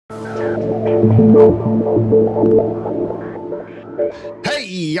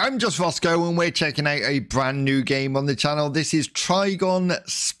Hey, I'm just Roscoe and we're checking out a brand new game on the channel. This is Trigon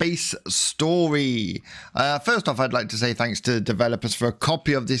Space Story. First off, I'd like to say thanks to developers for a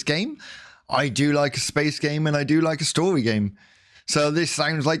copy of this game. I do like a space game and I do like a story game. So this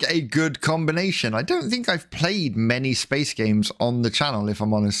sounds like a good combination. I don't think I've played many space games on the channel, if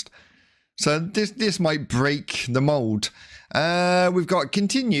I'm honest. So this might break the mold. We've got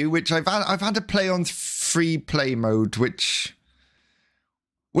continue, which I've had to play on free play mode, which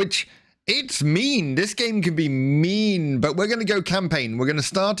it's mean. This game can be mean, but we're going to go campaign. We're going to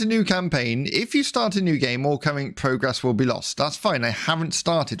start a new campaign. If you start a new game, all current progress will be lost. That's fine. I haven't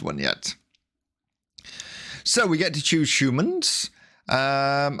started one yet. So we get to choose humans,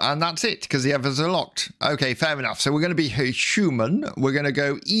 and that's it, because the others are locked. Okay, fair enough. So we're going to be a human. We're going to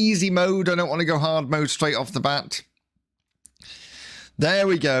go easy mode. I don't want to go hard mode straight off the bat. There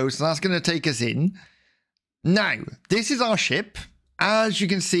we go. So that's going to take us in. Now, this is our ship. As you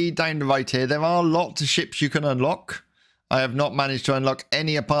can see down the right here, there are lots of ships you can unlock. I have not managed to unlock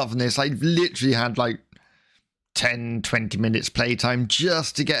any apart from this. I've literally had like 10, 20 minutes playtime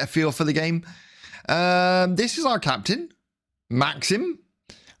just to get a feel for the game. This is our captain, Maxim.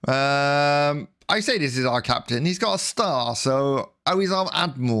 I say this is our captain. He's got a star, so... Oh, he's our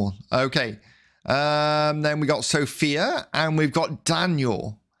admiral. Okay. Then we got Sophia, and we've got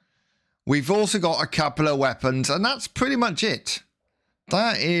Daniel. We've also got a couple of weapons, and that's pretty much it.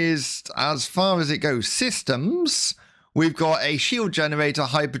 That is as far as it goes. Systems, we've got a shield generator,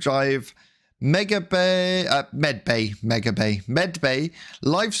 hyperdrive, medbay,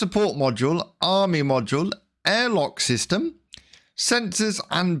 life support module, army module, airlock system, sensors,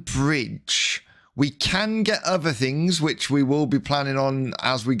 and bridge. We can get other things, which we will be planning on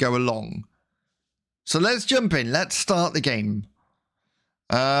as we go along. So let's jump in. Let's start the game.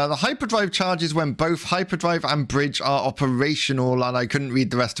 The hyperdrive charges when both hyperdrive and bridge are operational, and I couldn't read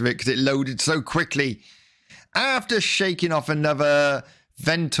the rest of it because it loaded so quickly. After shaking off another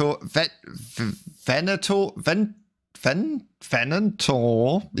Venator, patrol,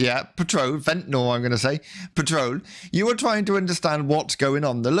 you are trying to understand what's going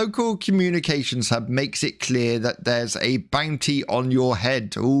on. The local communications hub makes it clear that there's a bounty on your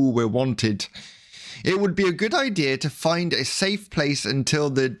head. Ooh, we're wanted. It would be a good idea to find a safe place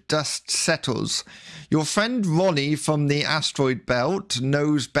until the dust settles. Your friend Ronnie from the asteroid belt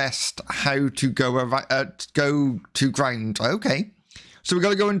knows best how to go to ground. Okay. So we've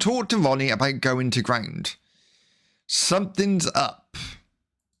got to go and talk to Ronnie about going to ground. Something's up.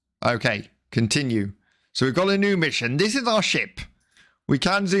 Okay, continue. So we've got a new mission. This is our ship. We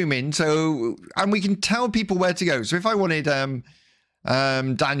can zoom in, and we can tell people where to go. So if I wanted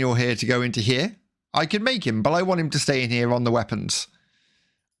Daniel here to go into here, I could make him, but I want him to stay in here on the weapons.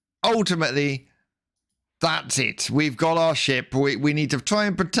 Ultimately, that's it. We've got our ship. We need to try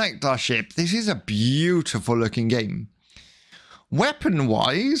and protect our ship. This is a beautiful looking game.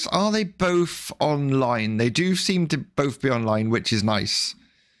 Weapon-wise, are they both online? They do seem to both be online, which is nice.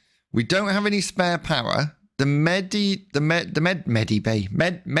 We don't have any spare power. The med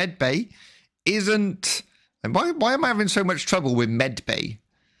bay isn't... And why am I having so much trouble with med bay?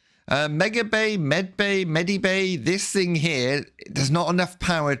 Mega Bay, Med Bay, Medibay, this thing here, there's not enough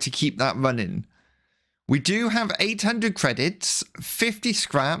power to keep that running. We do have 800 credits, 50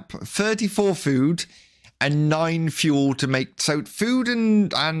 scrap, 34 food, and 9 fuel to make. So food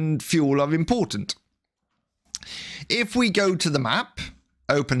and fuel are important. If we go to the map,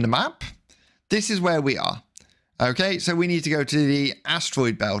 open the map, this is where we are. Okay, so we need to go to the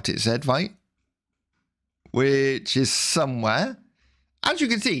asteroid belt, it said, right? Which is somewhere. As you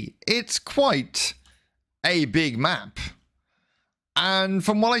can see, it's quite a big map. And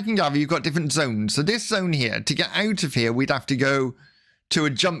from what I can gather, you've got different zones. So this zone here, to get out of here, we'd have to go to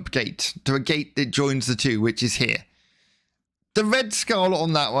a jump gate, to a gate that joins the two, which is here. The red skull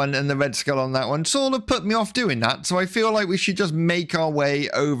on that one and the red skull on that one sort of put me off doing that. So I feel like we should just make our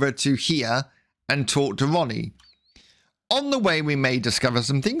way over to here and talk to Ronnie. On the way, we may discover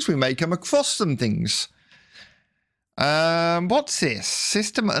some things. We may come across some things. What's this?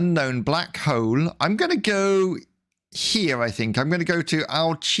 System unknown, black hole. I'm going to go here, I think. I'm going to go to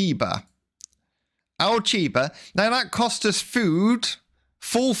Alchiba. Alchiba. Now, that cost us food,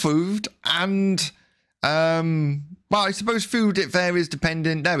 full food, and, well, I suppose food, it varies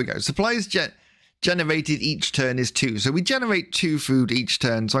dependent. There we go. Supplies generated each turn is 2. So we generate 2 food each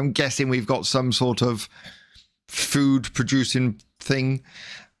turn. So I'm guessing we've got some sort of food producing thing.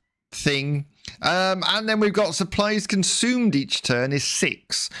 And then we've got supplies consumed each turn is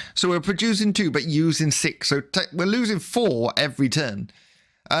 6. So we're producing 2, but using 6. So we're losing 4 every turn.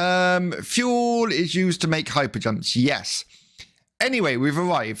 Fuel is used to make hyperjumps. Yes. Anyway, we've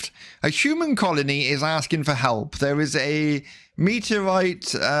arrived. A human colony is asking for help. There is a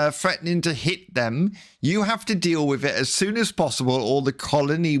meteorite threatening to hit them. You have to deal with it as soon as possible or the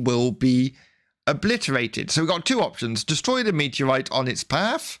colony will be obliterated. So we've got two options. Destroy the meteorite on its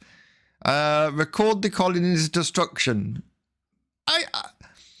path. Record the colony's destruction.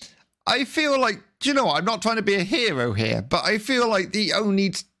 I feel like, do you know what? I'm not trying to be a hero here, but I feel like the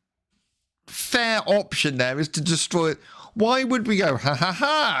only fair option there is to destroy it. Why would we go, ha ha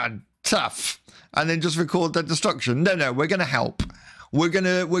ha, tough, and then just record the destruction? No, we're going to help. We're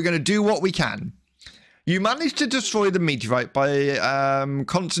gonna do what we can. You managed to destroy the meteorite by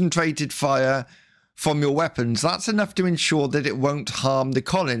concentrated fire from your weapons. That's enough to ensure that it won't harm the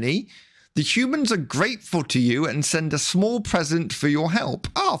colony. The humans are grateful to you and send a small present for your help.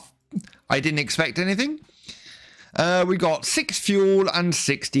 Oh, I didn't expect anything. We got 6 fuel and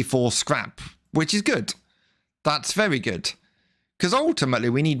 64 scrap, which is good. That's very good. Because ultimately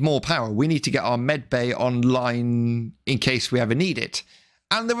we need more power. We need to get our med bay online in case we ever need it.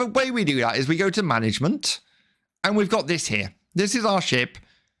 And the way we do that is we go to management and we've got this here. This is our ship.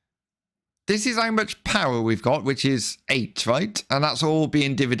 This is how much power we've got, which is 8, right? And that's all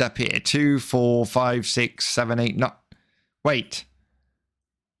being divvied up here. 2, 4, 5, 6, 7, 8, 9. Wait.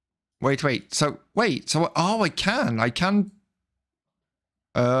 So, oh, I can.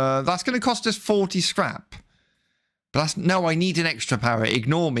 That's going to cost us 40 scrap. But no, I need an extra power.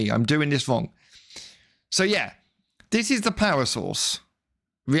 Ignore me. I'm doing this wrong. So yeah, this is the power source.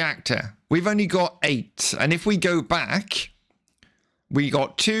 Reactor. We've only got 8. And if we go back, we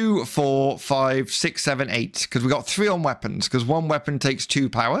got 2, 4, 5, 6, 7, 8. Because we got 3 on weapons. Because one weapon takes 2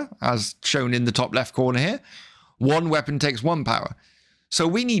 power, as shown in the top left corner here. One weapon takes 1 power. So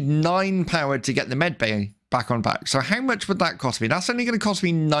we need 9 power to get the med bay back on back. So how much would that cost me? That's only going to cost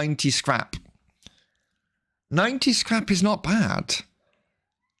me 90 scrap. 90 scrap is not bad.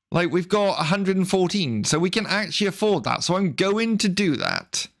 Like, we've got 114, so we can actually afford that. So I'm going to do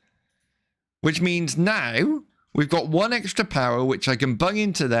that. Which means now we've got 1 extra power, which I can bung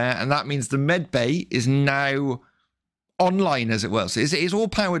into there, and that means the med bay is now online, as it were. So it's all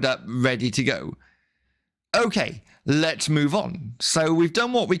powered up, ready to go. Okay, let's move on. So we've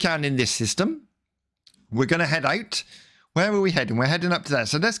done what we can in this system. We're going to head out. Where are we heading? We're heading up to there.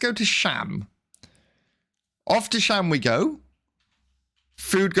 So let's go to Sham. Off to Sham we go.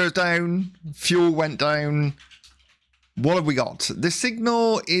 Food goes down. Fuel went down. What have we got? The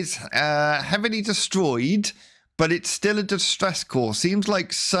signal is heavily destroyed, but it's still a distress call. Seems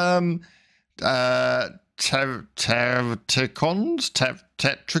like some tetricons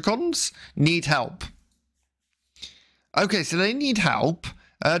need help. Okay, so they need help.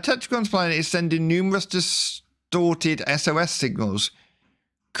 Trigon's planet is sending numerous distorted SOS signals.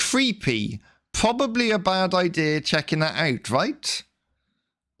 Creepy. Probably a bad idea checking that out, right?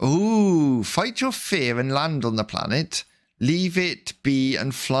 Ooh, fight your fear and land on the planet. Leave it be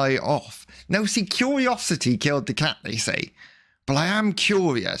and fly off. Now, see, curiosity killed the cat, they say. But I am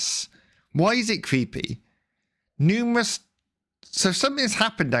curious. Why is it creepy? Numerous... So something's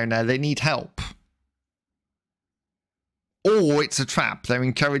happened down there. They need help. Or it's a trap. They're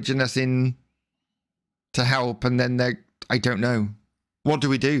encouraging us in to help, and then they're... I don't know. What do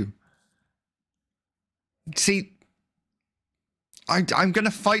we do? See, I'm going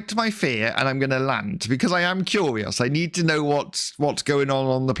to fight my fear and I'm going to land because I am curious. I need to know what's going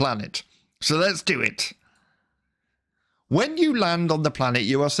on the planet. So let's do it. When you land on the planet,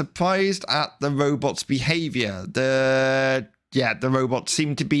 you are surprised at the robot's behavior. The robots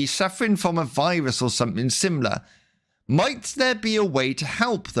seem to be suffering from a virus or something similar. Might there be a way to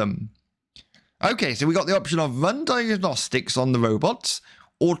help them? Okay, so we got the option of run diagnostics on the robots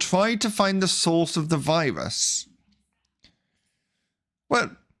or try to find the source of the virus.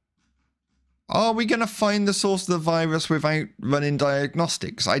 Well, are we going to find the source of the virus without running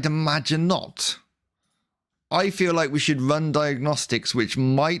diagnostics? I'd imagine not. I feel like we should run diagnostics, which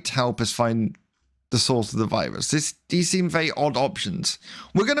might help us find the source of the virus. These seem very odd options.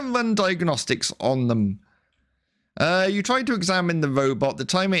 We're going to run diagnostics on them. You try to examine the robot. The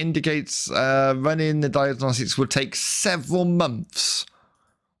timer indicates running the diagnostics will take several months.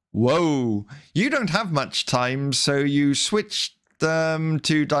 Whoa, you don't have much time, so you switch them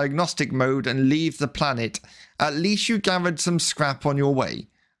to diagnostic mode and leave the planet. At least you gathered some scrap on your way.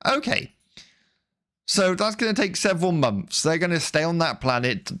 Okay, so that's going to take several months. They're going to stay on that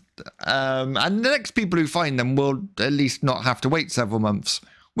planet, and the next people who find them will at least not have to wait several months.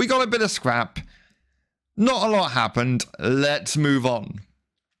 We got a bit of scrap. Not a lot happened. Let's move on.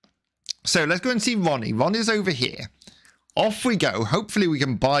 So let's go and see Ronnie. Ronnie's over here. Off we go. Hopefully we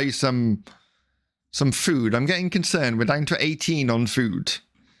can buy some food. I'm getting concerned. We're down to 18 on food.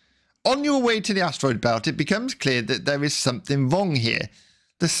 On your way to the asteroid belt, it becomes clear that there is something wrong here.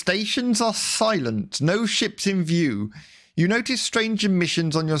 The stations are silent. No ships in view. You notice strange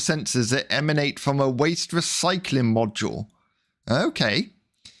emissions on your sensors that emanate from a waste recycling module. Okay.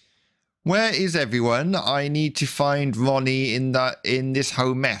 Where is everyone? I need to find Ronnie in this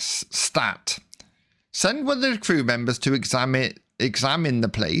whole mess. Stat. Send one of the crew members to examine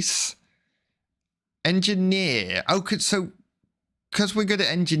the place. Engineer. Oh, so because we're good at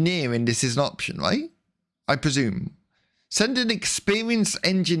engineering, this is an option, right? I presume. Send an experienced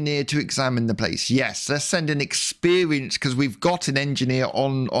engineer to examine the place. Yes, let's send an experienced, because we've got an engineer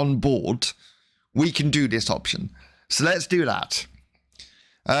on board. We can do this option. So let's do that.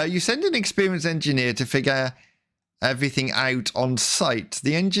 You send an experienced engineer to figure everything out on site.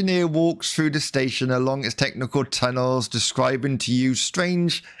 The engineer walks through the station along its technical tunnels, describing to you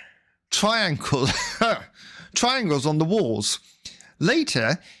strange triangles on the walls.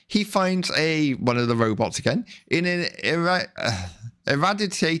 Later, he finds one of the robots again in an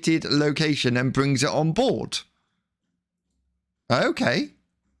irradiated location and brings it on board. Okay.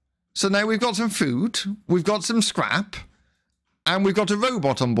 So now we've got some food, we've got some scrap, and we've got a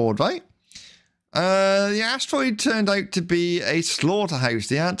robot on board, right? The asteroid turned out to be a slaughterhouse.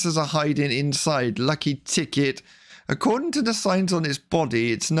 The answers are hiding inside. Lucky ticket. According to the signs on its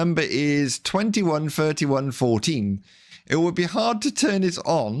body, its number is 213114. It would be hard to turn it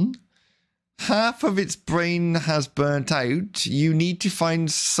on. Half of its brain has burnt out. You need to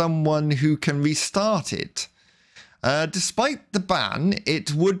find someone who can restart it. Despite the ban,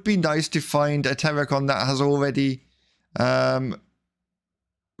 it would be nice to find a Trigon that has already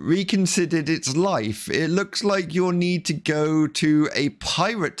reconsidered its life. It looks like you'll need to go to a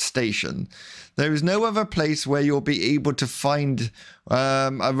pirate station. There is no other place where you'll be able to find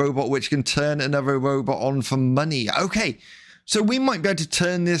a robot which can turn another robot on for money. Okay, so we might be able to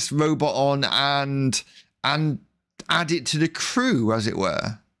turn this robot on and add it to the crew, as it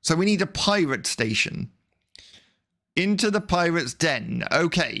were. So we need a pirate station. Into the pirate's den.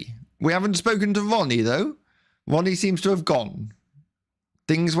 Okay, we haven't spoken to Ronnie, though. Ronnie seems to have gone.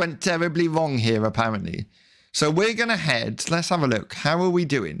 Things went terribly wrong here, apparently. So we're going to head. Let's have a look. How are we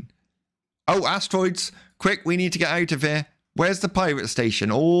doing? Oh, asteroids. Quick, we need to get out of here. Where's the pirate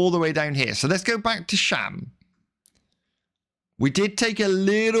station? All the way down here. So let's go back to Sham. We did take a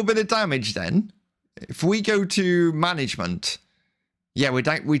little bit of damage then. If we go to management. Yeah, we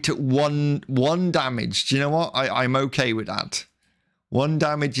took one damage. Do you know what? I'm okay with that. One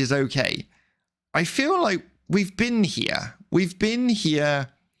damage is okay. I feel like we've been here. We've been here.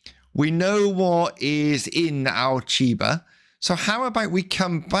 We know what is in our Chiba. So how about we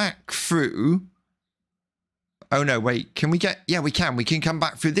come back through? Oh no, wait. Can we get... Yeah, we can. We can come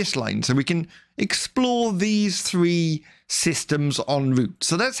back through this line. So we can explore these three systems en route.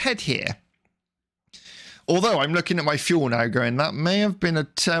 So let's head here. Although I'm looking at my fuel now going, that may have been a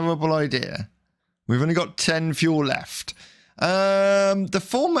terrible idea. We've only got 10 fuel left. The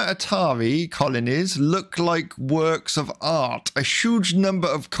former Atari colonies look like works of art. A huge number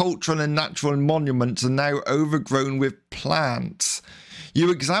of cultural and natural monuments are now overgrown with plants.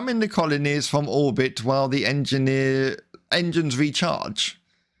 You examine the colonies from orbit while the engines recharge.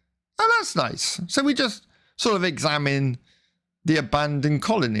 Oh, that's nice. So we just sort of examine the abandoned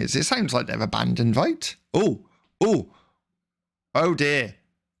colonies. It sounds like they're abandoned, right? Oh dear.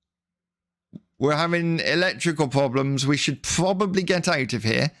 We're having electrical problems. We should probably get out of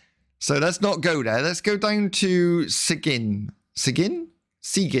here. So let's not go there. Let's go down to Sigin. Sigin?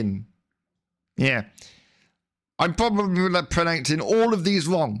 Sigin. Yeah. I'm probably pronouncing all of these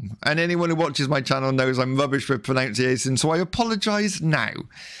wrong. And anyone who watches my channel knows I'm rubbish with pronunciation. So I apologize now.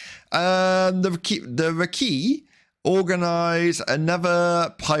 The Raki organize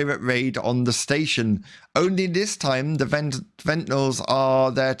another pirate raid on the station. Only this time the Ventnals are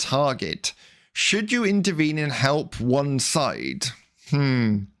their target. Should you intervene and help one side?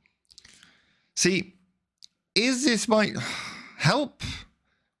 See, is this my help?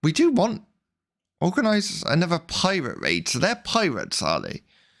 We do want organize another pirate raid. So they're pirates, are they?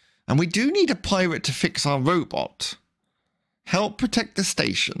 And we do need a pirate to fix our robot. Help protect the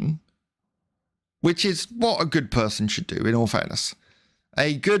station. Which is what a good person should do, in all fairness.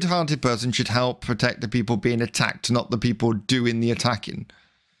 A good-hearted person should help protect the people being attacked, not the people doing the attacking.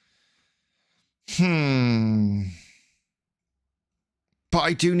 But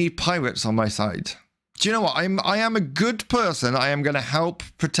I do need pirates on my side. Do you know what? I am a good person. I am going to help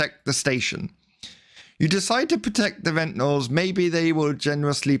protect the station. You decide to protect the Ventnors. Maybe they will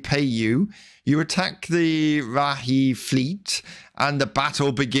generously pay you. You attack the Rahi fleet and the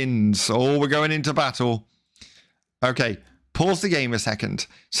battle begins. Oh, we're going into battle. Okay, pause the game a second.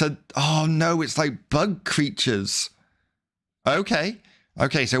 So, oh no, it's like bug creatures. Okay,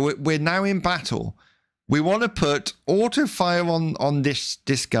 so we're now in battle. We want to put auto fire on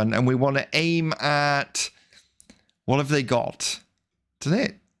this gun, and we want to aim at... What have they got? Isn't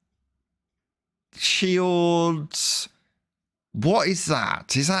it? Shields. What is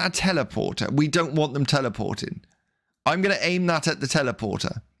that? Is that a teleporter? We don't want them teleporting. I'm going to aim that at the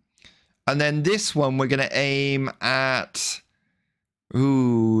teleporter. And then this one we're going to aim at...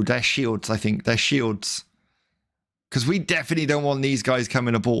 Ooh, they're shields, I think. They're shields. Because we definitely don't want these guys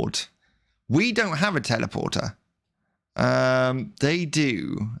coming aboard. We don't have a teleporter. They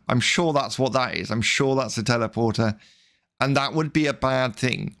do. I'm sure that's what that is. I'm sure that's a teleporter. And that would be a bad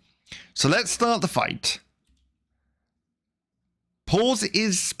thing. So let's start the fight. Pause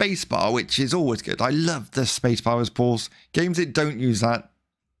is spacebar, which is always good. I love the spacebar as pause. Games that don't use that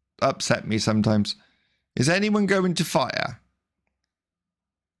upset me sometimes. Is anyone going to fire?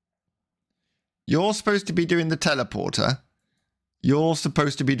 You're supposed to be doing the teleporter. You're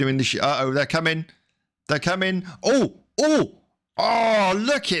supposed to be doing the uh-oh, they're coming. They're coming. Oh,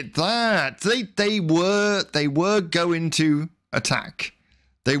 look at that. They were going to attack.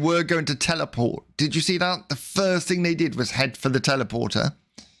 They were going to teleport. Did you see that? The first thing they did was head for the teleporter.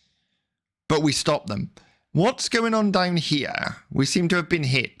 But we stopped them. What's going on down here? We seem to have been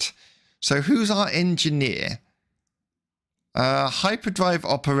hit. So who's our engineer? Hyperdrive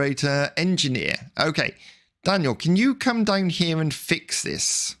operator, engineer. Okay. Daniel, can you come down here and fix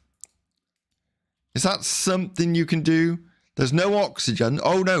this? Is that something you can do? There's no oxygen.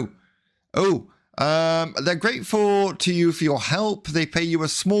 Oh, no. Oh, they're grateful to you for your help. They pay you a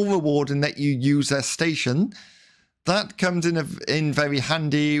small reward and let you use their station. That comes in very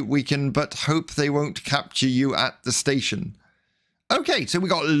handy. We can but hope they won't capture you at the station. Okay, so we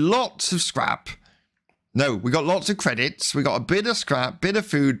got lots of scrap. No, we got lots of credits. We got a bit of scrap, bit of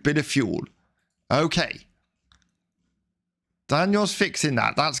food, bit of fuel. Okay. Daniel's fixing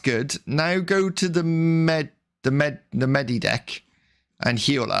that. That's good. Now go to the medi deck and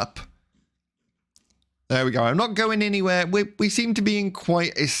heal up. There we go. I'm not going anywhere. We seem to be in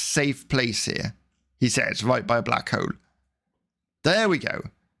quite a safe place here, he says, right by a black hole. There we go.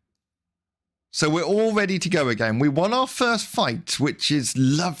 So we're all ready to go again. We won our first fight, which is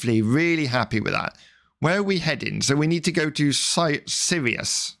lovely. Really happy with that. Where are we heading? So we need to go to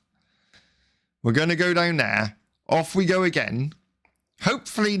Sirius. We're going to go down there. Off we go again.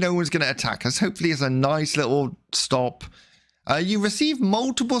 Hopefully no one's going to attack us. Hopefully it's a nice little stop. You receive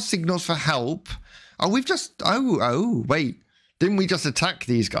multiple signals for help. Oh, we've just... Oh, wait. Didn't we just attack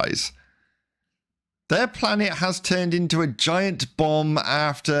these guys? Their planet has turned into a giant bomb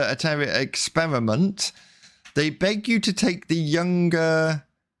after a terror experiment. They beg you to take the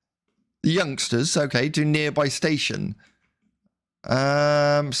youngsters, okay, to nearby station.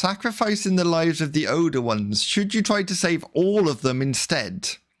 Sacrificing the lives of the older ones. Should you try to save all of them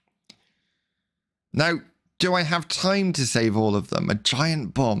instead? Now, do I have time to save all of them? A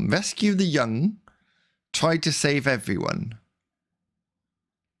giant bomb. Rescue the young. Try to save everyone.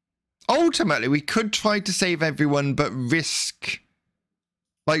 Ultimately, we could try to save everyone, but risk...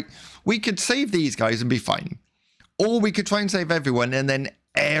 Like, we could save these guys and be fine. Or we could try and save everyone, and then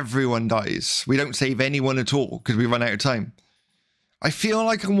everyone dies. We don't save anyone at all, because we run out of time. I feel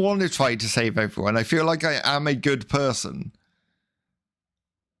like I want to try to save everyone. I feel like I am a good person.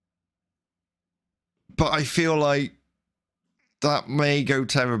 But I feel like that may go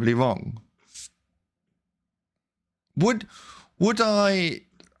terribly wrong. Would I,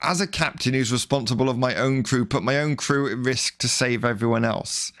 as a captain who's responsible of my own crew, put my own crew at risk to save everyone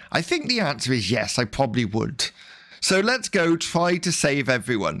else? I think the answer is yes, I probably would. So let's go try to save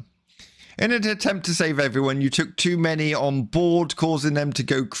everyone. In an attempt to save everyone, you took too many on board, causing them to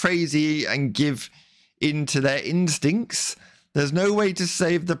go crazy and give in to their instincts. There's no way to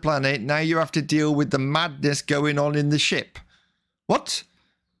save the planet. Now you have to deal with the madness going on in the ship. What?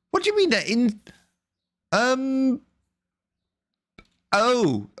 What do you mean they're in...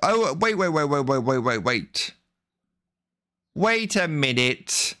 Oh, wait. Wait a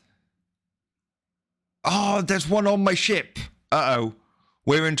minute. Oh, there's one on my ship. Uh-oh.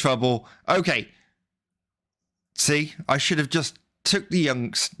 We're in trouble. Okay. See, I should have just took the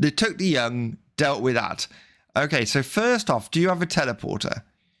young, dealt with that. Okay, so first off, do you have a teleporter?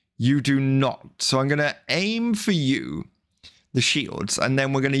 You do not. So I'm going to aim for you, the shields, and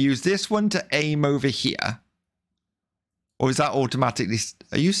then we're going to use this one to aim over here. Or is that automatically...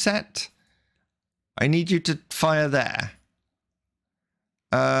 Are you set? I need you to fire there.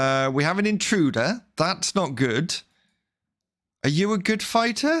 We have an intruder. That's not good. Are you a good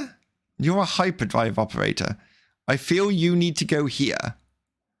fighter? You're a hyperdrive operator. I feel you need to go here.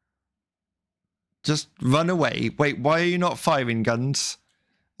 Just run away. Wait, why are you not firing guns?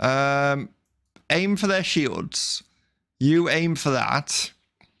 Aim for their shields. You aim for that.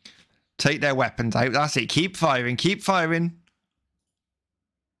 Take their weapons out. That's it. Keep firing. Keep firing.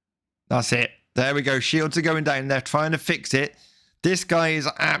 That's it. There we go. Shields are going down. They're trying to fix it. This guy is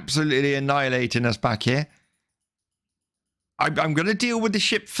absolutely annihilating us back here. I'm going to deal with the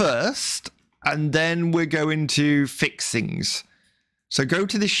ship first, and then we're going to fix things. So go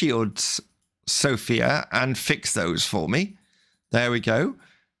to the shields, Sophia, and fix those for me. There we go.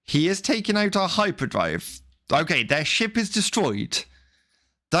 He has taken out our hyperdrive. Okay, their ship is destroyed.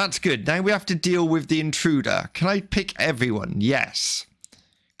 That's good. Now we have to deal with the intruder. Can I pick everyone? Yes.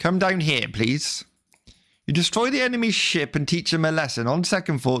 Come down here, please. You destroy the enemy's ship and teach them a lesson. On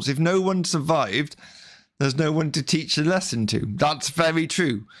second thoughts, if no one survived, there's no one to teach the lesson to. That's very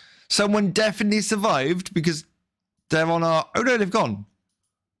true. Someone definitely survived because they're on our... Oh, no, they've gone.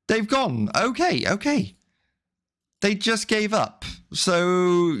 They've gone. Okay, okay. They just gave up.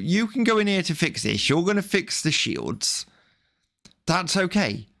 So you can go in here to fix this. You're going to fix the shields. That's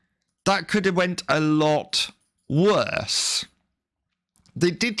okay. That could have went a lot worse.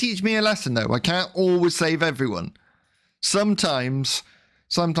 They did teach me a lesson, though. I can't always save everyone. Sometimes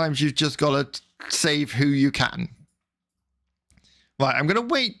you've just got to save who you can. Right, I'm going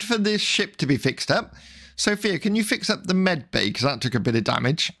to wait for this ship to be fixed up. Sophia, can you fix up the med bay? Because that took a bit of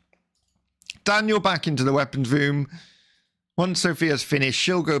damage. Daniel, back into the weapons room. Once Sophia's finished,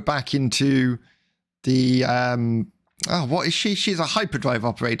 she'll go back into the... oh, what is she? She's a hyperdrive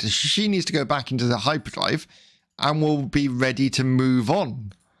operator. She needs to go back into the hyperdrive. And we'll be ready to move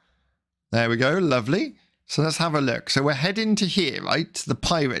on. There we go. Lovely. So let's have a look. So we're heading to here, right? The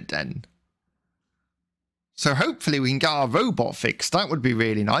pirate den. So hopefully we can get our robot fixed. That would be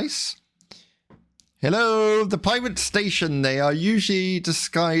really nice. Hello, the pirate station. They are usually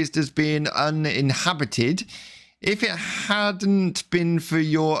disguised as being uninhabited. If it hadn't been for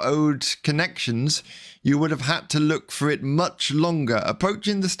your old connections, you would have had to look for it much longer.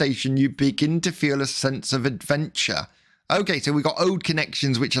 Approaching the station, you begin to feel a sense of adventure. Okay, so we've got old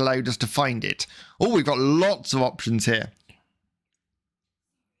connections which allowed us to find it. Oh, we've got lots of options here.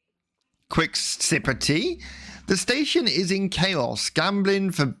 Quick sip of tea. The station is in chaos.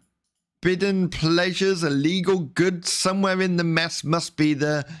 Gambling, forbidden pleasures, illegal goods. Somewhere in the mess must be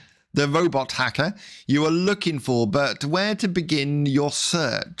the robot hacker you are looking for. But where to begin your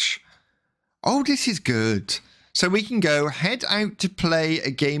search? Oh, this is good. So we can go head out to play a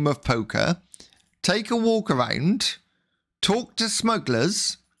game of poker, take a walk around, talk to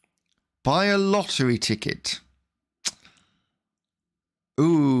smugglers, buy a lottery ticket.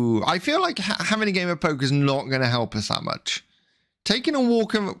 Ooh, I feel like having a game of poker is not going to help us that much. Taking a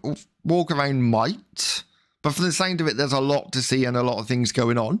walk around might, but for the sound of it, there's a lot to see and a lot of things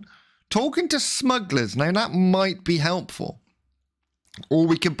going on. Talking to smugglers, now that might be helpful. Or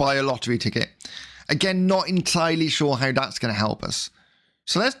we could buy a lottery ticket. Again, not entirely sure how that's going to help us.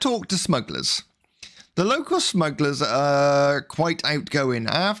 So let's talk to smugglers. The local smugglers are quite outgoing.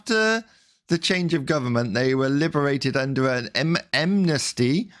 After the change of government, they were liberated under an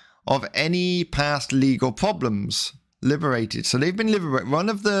amnesty of any past legal problems. Liberated. So they've been liberated. One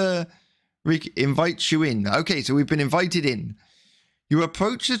of the invites you in. Okay, so we've been invited in. You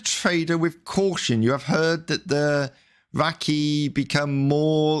approach the trader with caution. You have heard that the Raki become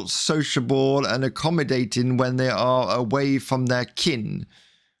more sociable and accommodating when they are away from their kin,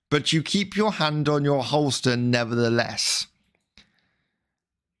 but you keep your hand on your holster nevertheless.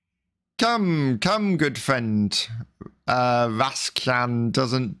 Come, good friend. Raskyan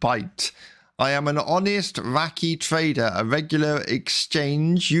doesn't bite. I am an honest Raki trader, a regular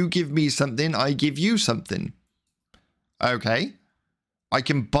exchange. You give me something, I give you something. Okay. I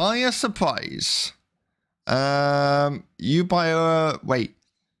can buy a surprise. You buy a... Wait.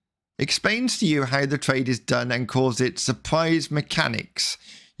 Explains to you how the trade is done and calls it surprise mechanics.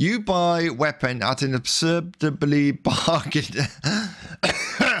 You buy weapon at an absurdly bargain...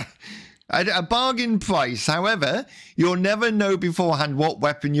 at a bargain price. However, you'll never know beforehand what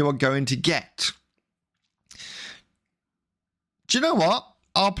weapon you are going to get. Do you know what?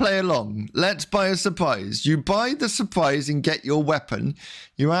 I'll play along. Let's buy a surprise. You buy the surprise and get your weapon.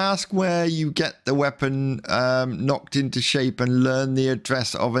 You ask where you get the weapon knocked into shape and learn the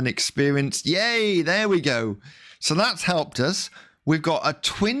address of an experienced... Yay! There we go. So that's helped us. We've got a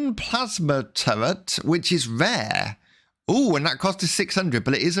twin plasma turret, which is rare. Ooh, and that cost us 600,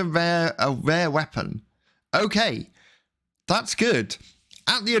 but it is a rare weapon. Okay, that's good.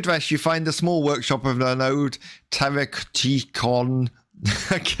 At the address, you find the small workshop of an old Trigon.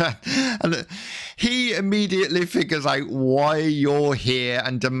 And he immediately figures out why you're here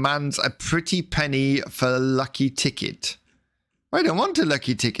and demands a pretty penny for a lucky ticket. I don't want a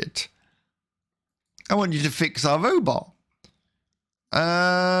lucky ticket. I want you to fix our robot.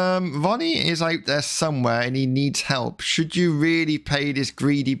 Ronnie is out there somewhere and he needs help. Should you really pay this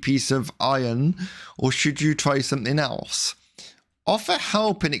greedy piece of iron, or should you try something else? Offer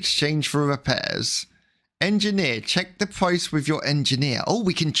help in exchange for repairs. Engineer, check the price with your engineer. Oh,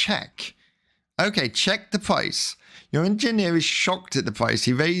 we can check. Okay, check the price. Your engineer is shocked at the price.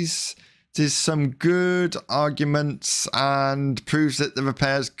 He raises some good arguments and proves that the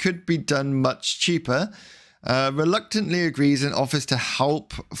repairs could be done much cheaper. Reluctantly agrees and offers to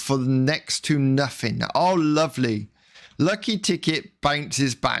help for next to nothing. Oh, lovely. Lucky Ticket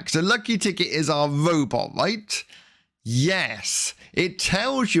bounces back. So Lucky Ticket is our robot, right? Yes, it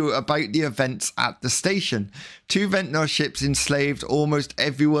tells you about the events at the station. 2 Ventnor ships enslaved almost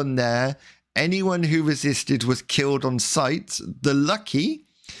everyone there. Anyone who resisted was killed on sight. The lucky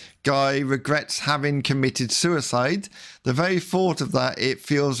guy regrets having committed suicide. The very thought of that, it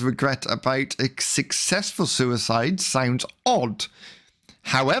feels regret about a successful suicide sounds odd.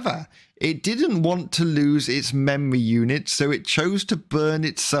 However, it didn't want to lose its memory unit, so it chose to burn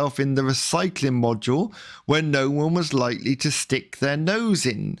itself in the recycling module where no one was likely to stick their nose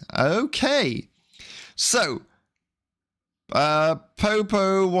in. Okay. So,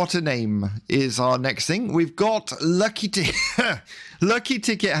 Popo, what a name, is our next thing. We've got Lucky Ticket. Lucky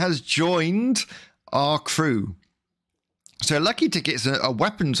Ticket has joined our crew. So Lucky Ticket is a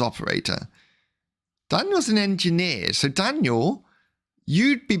weapons operator. Daniel's an engineer. So Daniel,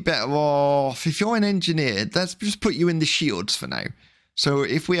 you'd be better off, if you're an engineer, let's just put you in the shields for now. So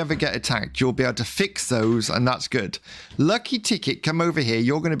if we ever get attacked, you'll be able to fix those, and that's good. Lucky Ticket, come over here.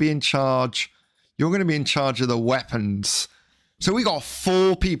 You're going to be in charge. You're going to be in charge of the weapons. So we got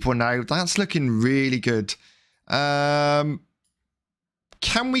 4 people now. That's looking really good. Can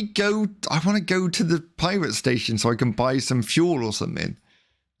we go? I want to go to the pirate station so I can buy some fuel or something.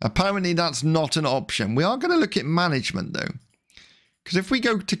 Apparently that's not an option. We are going to look at management though. Because if we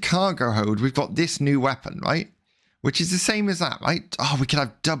go to cargo hold, we've got this new weapon, right? Which is the same as that, right? Oh, we can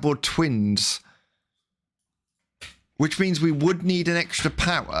have double twins. Which means we would need an extra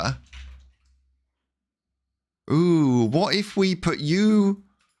power. Ooh, what if we put you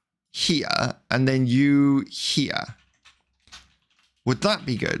here and then you here? Would that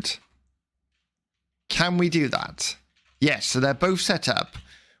be good? Can we do that? Yes, so they're both set up.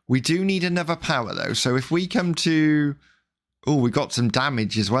 We do need another power though. So if we come to... Oh, we got some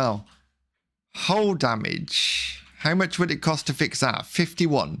damage as well. Hull damage. How much would it cost to fix that?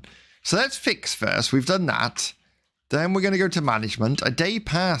 51. So let's fix first. We've done that. Then we're going to go to management. A day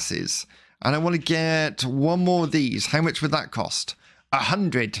passes. And I want to get 1 more of these. How much would that cost?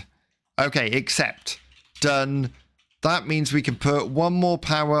 100. Okay, accept. Done. That means we can put 1 more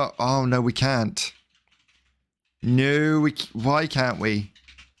power. Oh, no, we can't. No, why can't we?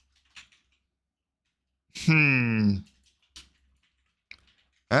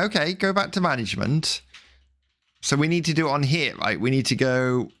 Okay, go back to management. So we need to do it on here, right? We need to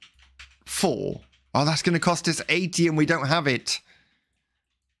go 4. Oh, that's going to cost us 80 and we don't have it.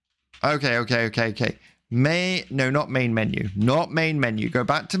 Okay. No, not main menu. Not main menu. Go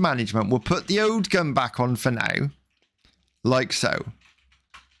back to management. We'll put the old gun back on for now. Like so.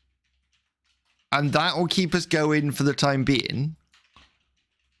 And that will keep us going for the time being.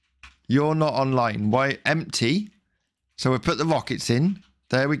 You're not online. Why? Empty. So we'll put the rockets in.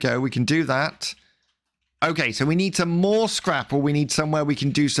 There we go. We can do that. Okay, so we need some more scrap, or we need somewhere we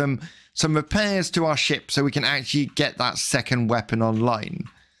can do some repairs to our ship so we can actually get that second weapon online.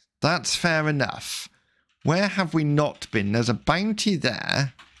 That's fair enough. Where have we not been? There's a bounty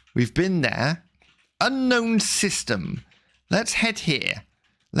there. We've been there. Unknown system. Let's head here.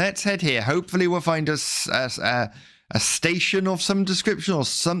 Let's head here. Hopefully we'll find us a station of some description or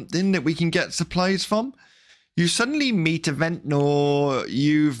something that we can get supplies from. You suddenly meet a Ventnor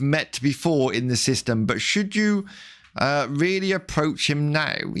you've met before in the system, but should you really approach him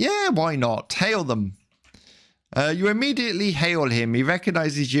now? Yeah, why not? Hail them. You immediately hail him. He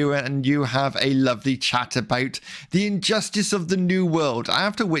recognizes you and you have a lovely chat about the injustice of the new world,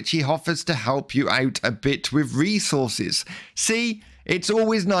 after which he offers to help you out a bit with resources. See, it's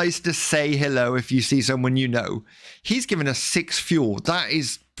always nice to say hello if you see someone you know. He's given us 6 fuel. That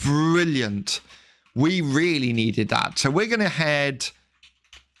is brilliant. We really needed that. So we're going to head...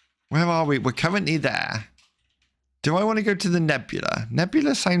 Where are we? We're currently there. Do I want to go to the nebula?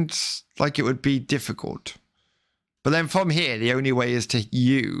 Nebula sounds like it would be difficult. But then from here, the only way is to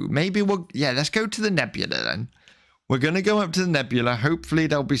U. Maybe we'll... Yeah, let's go to the nebula then. We're going to go up to the nebula. Hopefully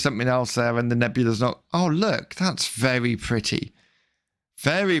there'll be something else there and the nebula's not... Oh, look, that's very pretty.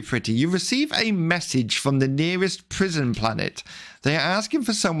 Very pretty. You receive a message from the nearest prison planet. They are asking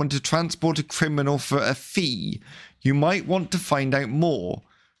for someone to transport a criminal for a fee. You might want to find out more.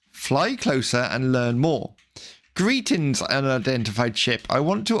 Fly closer and learn more. Greetings, unidentified ship. I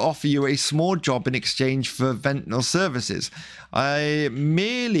want to offer you a small job in exchange for Ventnal services. It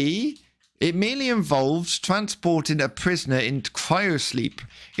merely involves transporting a prisoner into cryosleep.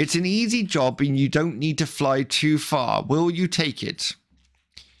 It's an easy job and you don't need to fly too far. Will you take it?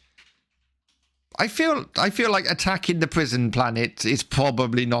 I feel like attacking the prison planet is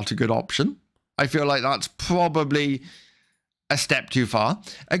probably not a good option. I feel like that's probably a step too far.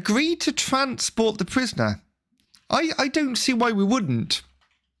 Agree to transport the prisoner. I don't see why we wouldn't.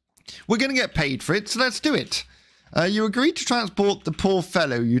 We're going to get paid for it, so let's do it. You agree to transport the poor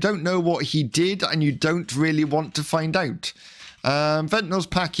fellow. You don't know what he did, and you don't really want to find out. Ventnals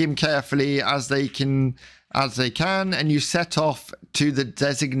pack him carefully as they can, and you set off to the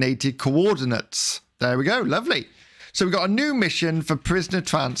designated coordinates. There we go. Lovely. So we've got a new mission for prisoner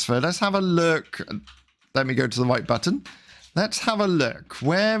transfer. Let's have a look. Let me go to the right button. Let's have a look.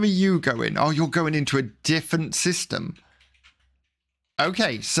 Where are you going? Oh, you're going into a different system.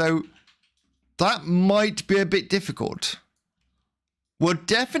 Okay, so that might be a bit difficult. We'll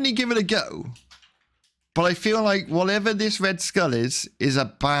definitely give it a go. But I feel like whatever this red skull is a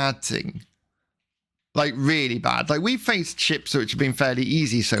bad thing. Like, really bad. Like, we've faced ships which have been fairly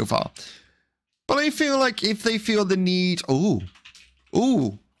easy so far. But I feel like if they feel the need... Ooh.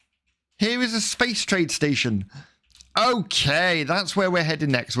 Here is a space trade station. Okay, that's where we're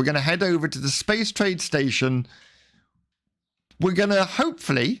heading next. We're going to head over to the space trade station. We're going to,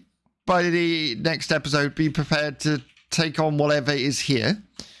 hopefully, by the next episode, be prepared to take on whatever is here.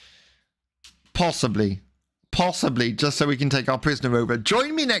 Possibly, just so we can take our prisoner over.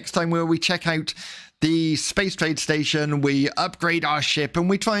 Join me next time where we check out the space trade station, we upgrade our ship, and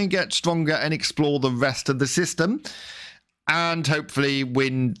we try and get stronger and explore the rest of the system. And hopefully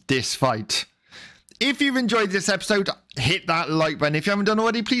win this fight. If you've enjoyed this episode, hit that like button. If you haven't done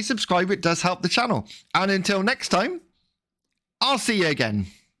already, please subscribe. It does help the channel. And until next time, I'll see you again.